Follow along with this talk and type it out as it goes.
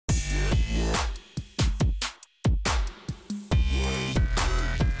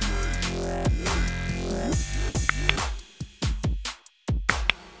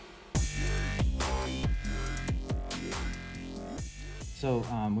So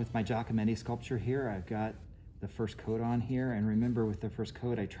with my Giacometti sculpture here, I've got the first coat on here, and remember with the first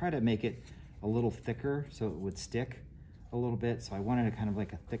coat I try to make it a little thicker so it would stick a little bit. So I wanted a kind of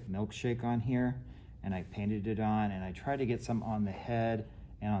like a thick milkshake on here, and I painted it on, and I tried to get some on the head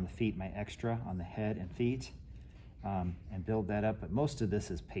and on the feet, my extra on the head and feet, and build that up. But most of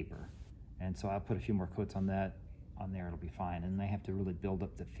this is paper, and so I'll put a few more coats on that on there, it'll be fine. And then I have to really build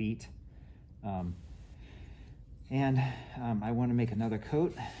up the feet. I want to make another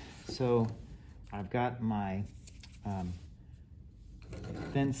coat, so I've got my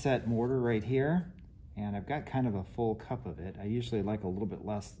thin set mortar right here, and I've got kind of a full cup of it. I usually like a little bit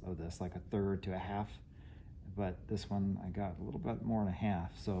less of this, like a third to a half, but this one I got a little bit more than a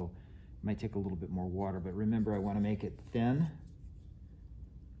half, so it might take a little bit more water. But remember, I want to make it thin.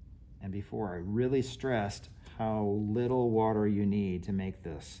 And before, I really stressed how little water you need to make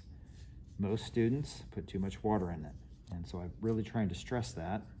this. Most students put too much water in it, and so I'm really trying to stress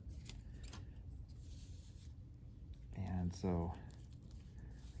that. And so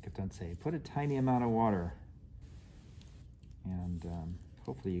I kept on saying, put a tiny amount of water, and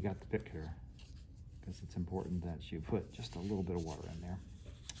hopefully you got the picture, because it's important that you put just a little bit of water in there.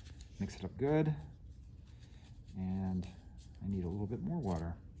 Mix it up good, and I need a little bit more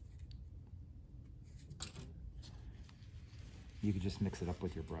water. You could just mix it up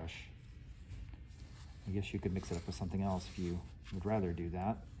with your brush. I guess you could mix it up with something else if you would rather do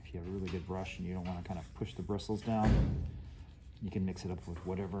that. If you have a really good brush and you don't want to kind of push the bristles down, you can mix it up with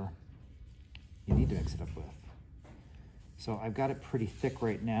whatever you need to mix it up with. So I've got it pretty thick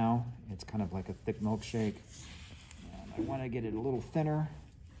right now. It's kind of like a thick milkshake. And I want to get it a little thinner.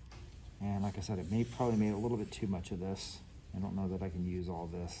 And like I said, it probably made a little bit too much of this. I don't know that I can use all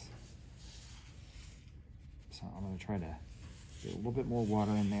this. So I'm going to try to get a little bit more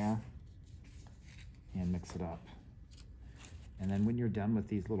water in there and mix it up. And then when you're done with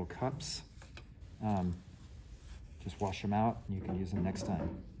these little cups, just wash them out and you can use them next time.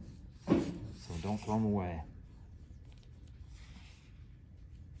 So don't throw them away.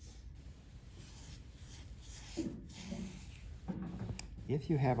 If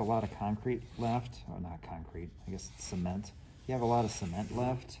you have a lot of concrete left, or not concrete, I guess it's cement. If you have a lot of cement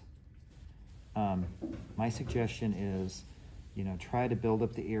left, my suggestion is, try to build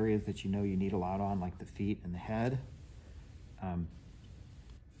up the areas that you know you need a lot on, like the feet and the head. And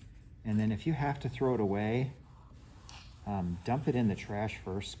then if you have to throw it away, dump it in the trash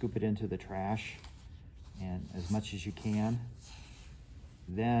first, scoop it into the trash, and as much as you can.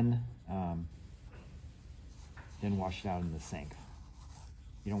 Then wash it out in the sink.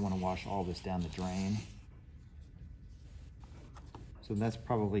 You don't want to wash all this down the drain. So that's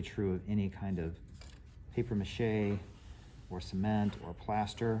probably true of any kind of paper mache or cement or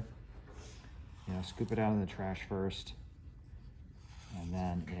plaster. Scoop it out in the trash first, and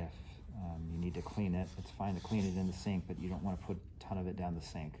then if you need to clean it, it's fine to clean it in the sink, but you don't want to put a ton of it down the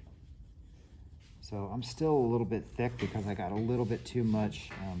sink. So I'm still a little bit thick because I got a little bit too much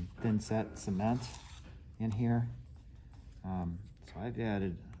thin set cement in here. So I've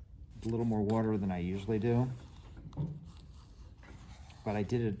added a little more water than I usually do, but I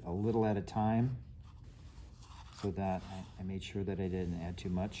did it a little at a time so that I made sure that I didn't add too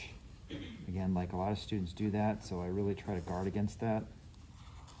much. Again, like a lot of students do that, so I really try to guard against that.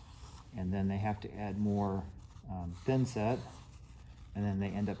 And then they have to add more thin set, and then they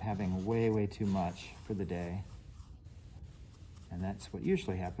end up having way, way too much for the day. And that's what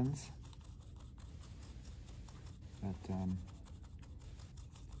usually happens. But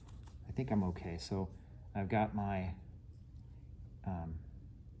I think I'm okay. So I've got my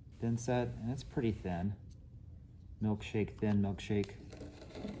thin set, and it's pretty thin. Milkshake, thin milkshake.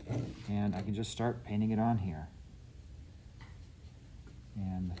 And I can just start painting it on here.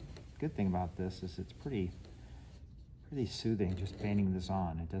 And the good thing about this is it's pretty soothing just painting this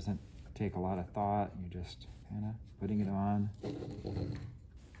on. It doesn't take a lot of thought. You're just kind of putting it on.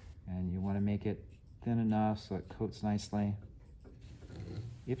 And you want to make it thin enough so it coats nicely.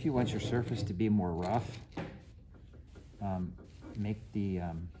 If you want your surface to be more rough, make the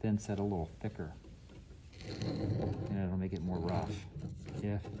thin set a little thicker, and it'll make it more rough.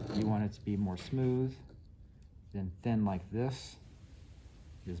 If you want it to be more smooth, then thin like this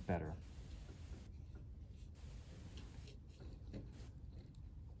is better.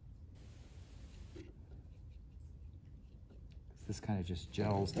 This kind of just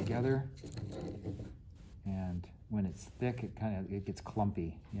gels together, and when it's thick, it gets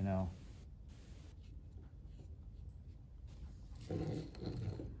clumpy,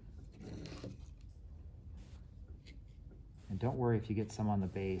 And don't worry if you get some on the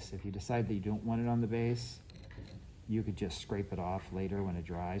base. If you decide that you don't want it on the base, you could just scrape it off later when it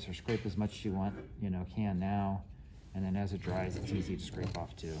dries, or scrape as much as you want, can now, and then as it dries, it's easy to scrape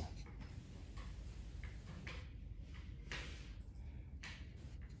off too.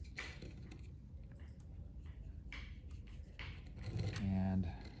 And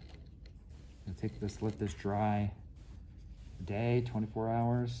I'll take this, let this dry a day, 24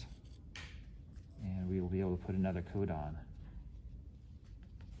 hours, and we will be able to put another coat on.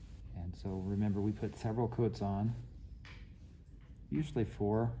 And so remember, we put several coats on. Usually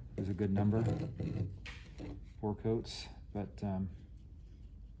 4 is a good number, 4 coats, but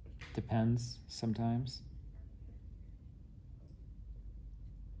depends sometimes.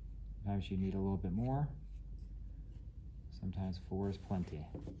 Sometimes you need a little bit more. Sometimes 4 is plenty.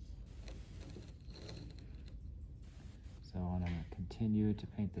 So I'm going to continue to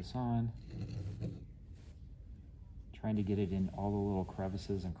paint this on, trying to get it in all the little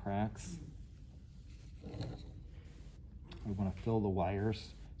crevices and cracks. We want to fill the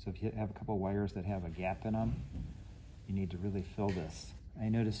wires. So if you have a couple wires that have a gap in them, you need to really fill this. I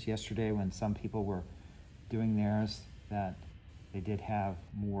noticed yesterday when some people were doing theirs that they did have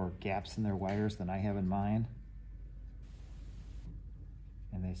more gaps in their wires than I have in mine.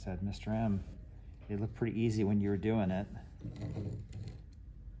 And they said, Mr. M, it looked pretty easy when you were doing it,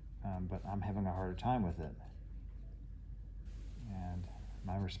 but I'm having a harder time with it. And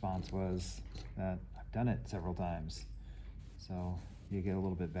my response was that I've done it several times. So you get a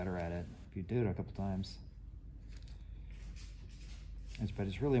little bit better at it if you do it a couple times. But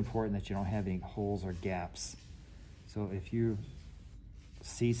it's really important that you don't have any holes or gaps. So if you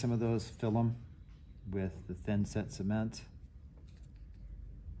see some of those, fill them with the thin set cement.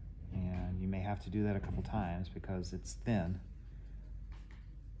 And you may have to do that a couple times because it's thin.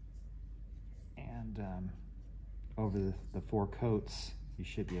 And over the 4 coats, you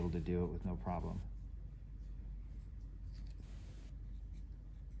should be able to do it with no problem.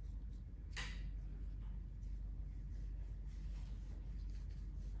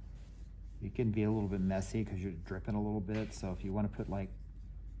 It can be a little bit messy because you're dripping a little bit. So if you want to put like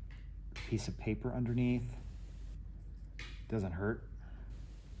a piece of paper underneath, it doesn't hurt.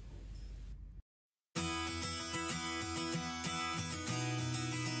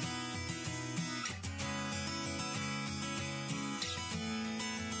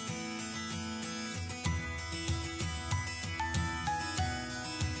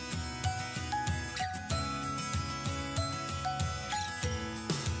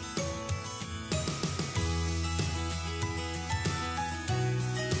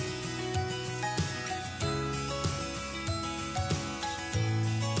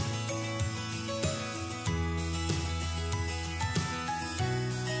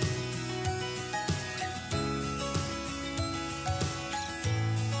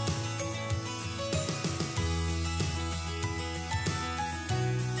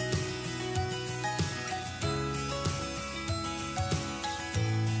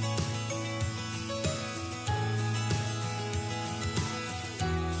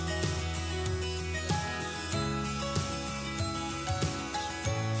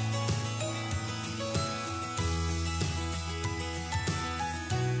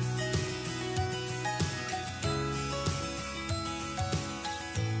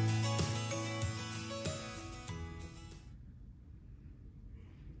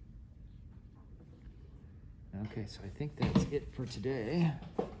 Okay, so I think that's it for today.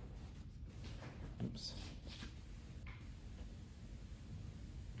 Oops.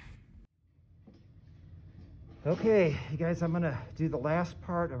 Okay, you guys, I'm gonna do the last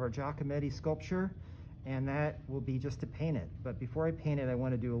part of our Giacometti sculpture, and that will be just to paint it. But before I paint it, I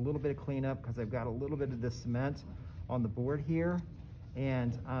wanna do a little bit of cleanup because I've got a little bit of this cement on the board here,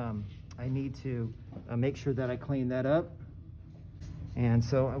 and I need to make sure that I clean that up. And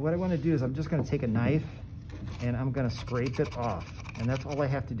so what I wanna do is I'm just gonna take a knife and I'm gonna scrape it off. And that's all I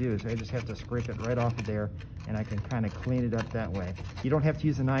have to do is I just have to scrape it right off of there, and I can kind of clean it up that way. You don't have to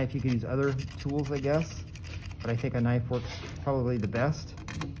use a knife, you can use other tools, I guess, but I think a knife works probably the best.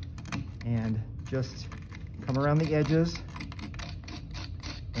 And just come around the edges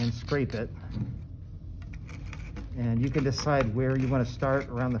and scrape it. And you can decide where you wanna start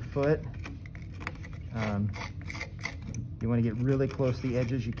around the foot. You wanna get really close to the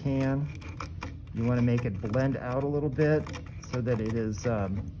edges you can. You want to make it blend out a little bit so that it is,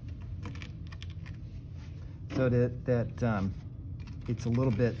 it's a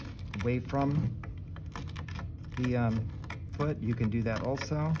little bit away from the foot. You can do that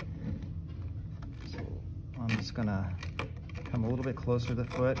also. So I'm just gonna come a little bit closer to the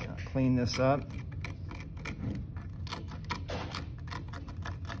foot, clean this up.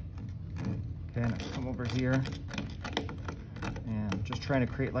 Okay, and I'll come over here just trying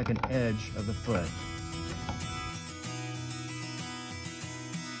to create like an edge of the foot.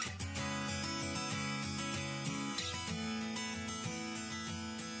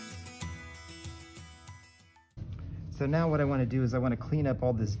 So now what I want to do is I want to clean up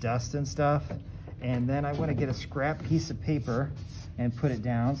all this dust and stuff, and then I want to get a scrap piece of paper and put it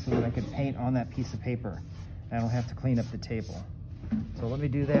down so that I can paint on that piece of paper. I don't have to clean up the table. So let me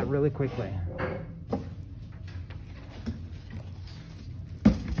do that really quickly.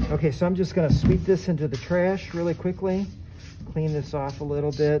 Okay, so I'm just going to sweep this into the trash really quickly, clean this off a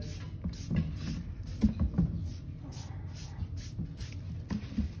little bit.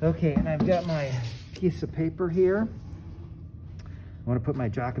 Okay, and I've got my piece of paper here. I want to put my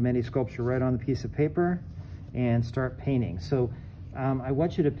Giacometti sculpture right on the piece of paper and start painting. So I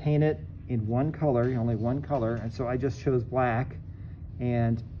want you to paint it in one color, only one color, and so I just chose black,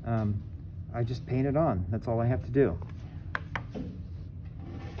 and I just paint it on. That's all I have to do.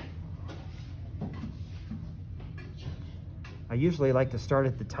 I usually like to start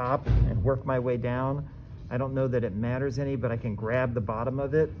at the top and work my way down. I don't know that it matters any, but I can grab the bottom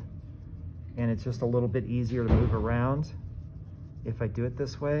of it, and it's just a little bit easier to move around if I do it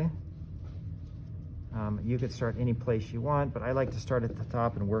this way. You could start any place you want, but I like to start at the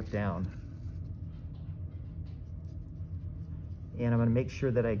top and work down. And I'm going to make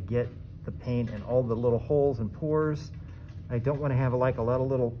sure that I get the paint in all the little holes and pores. I don't want to have like a lot of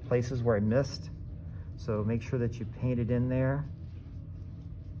little places where I missed, so make sure that you paint it in there.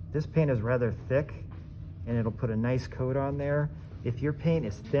 This paint is rather thick, and it'll put a nice coat on there. If your paint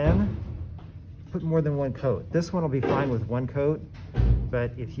is thin, put more than one coat. This one will be fine with one coat,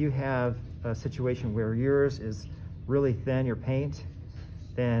 but if you have a situation where yours is really thin, your paint,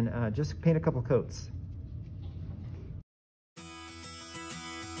 then just paint a couple coats.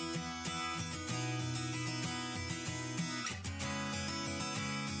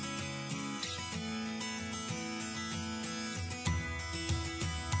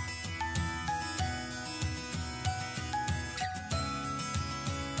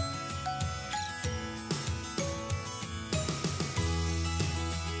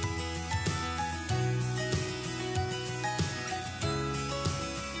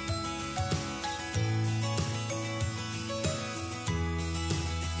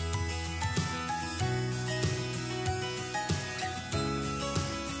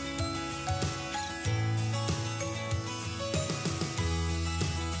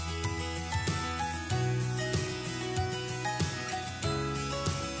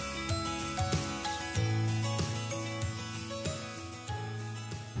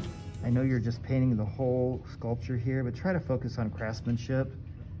 I know you're just painting the whole sculpture here, but try to focus on craftsmanship.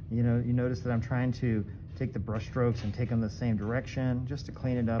 You know, you notice that I'm trying to take the brush strokes and take them the same direction just to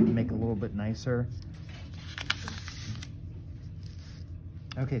clean it up and make it a little bit nicer.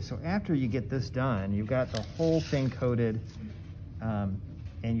 Okay, so after you get this done, you've got the whole thing coated, and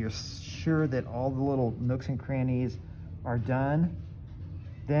you're sure that all the little nooks and crannies are done,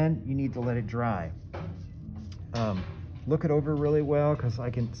 then you need to let it dry. Look it over really well, because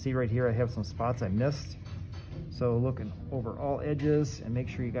I can see right here I have some spots I missed. So looking over all edges and make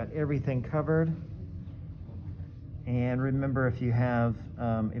sure you got everything covered. And remember, if you have,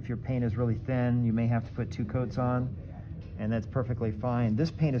 if your paint is really thin, you may have to put 2 coats on, and that's perfectly fine. This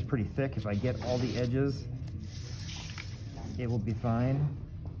paint is pretty thick. If I get all the edges, it will be fine.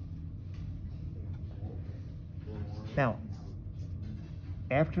 Now,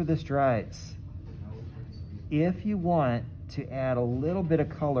 after this dries, if you want to add a little bit of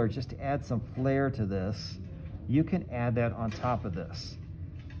color, just to add some flair to this, you can add that on top of this.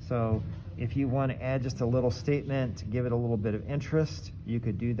 So if you want to add just a little statement to give it a little bit of interest, you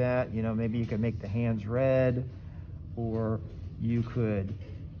could do that. You know, maybe you could make the hands red, or you could,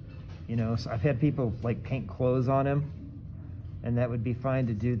 you know, so I've had people like paint clothes on him, and that would be fine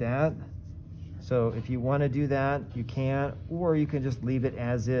to do that. So if you want to do that, you can, or you can just leave it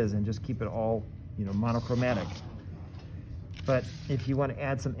as is and just keep it all, you know, monochromatic. But if you want to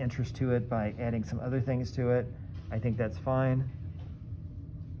add some interest to it by adding some other things to it, I think that's fine.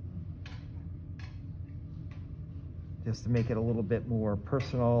 Just to make it a little bit more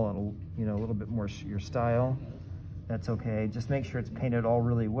personal and, you know, a little bit more your style, that's okay. Just make sure it's painted all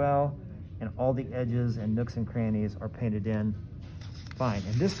really well, and all the edges and nooks and crannies are painted in fine.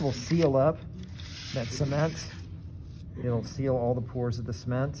 And this will seal up that cement. It'll seal all the pores of the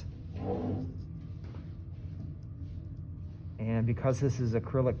cement. And because this is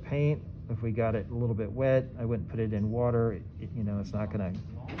acrylic paint, if we got it a little bit wet, I wouldn't put it in water. You know, it's not gonna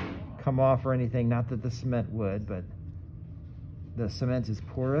come off or anything. Not that the cement would, but the cement is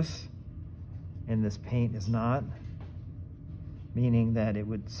porous and this paint is not. meaning that it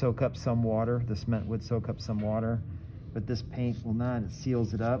would soak up some water. The cement would soak up some water, but this paint will not. It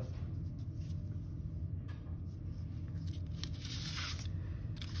seals it up.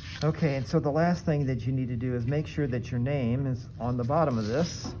 Okay, and so the last thing that you need to do is make sure that your name is on the bottom of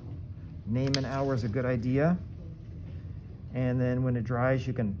this. Name and hour is a good idea. And then when it dries,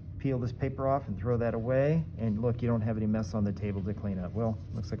 you can peel this paper off and throw that away. And look, you don't have any mess on the table to clean up. Well,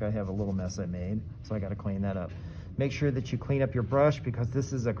 looks like I have a little mess I made, so I gotta clean that up. Make sure that you clean up your brush, because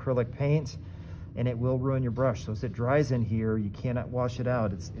this is acrylic paint and it will ruin your brush. So as it dries in here, you cannot wash it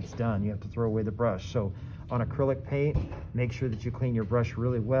out. It's done. You have to throw away the brush. So on acrylic paint, make sure that you clean your brush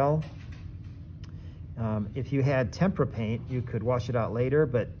really well. If you had tempera paint, you could wash it out later,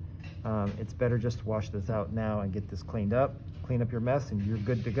 but it's better just to wash this out now and get this cleaned up. Clean up your mess and you're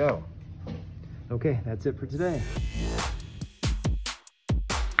good to go. Okay, that's it for today.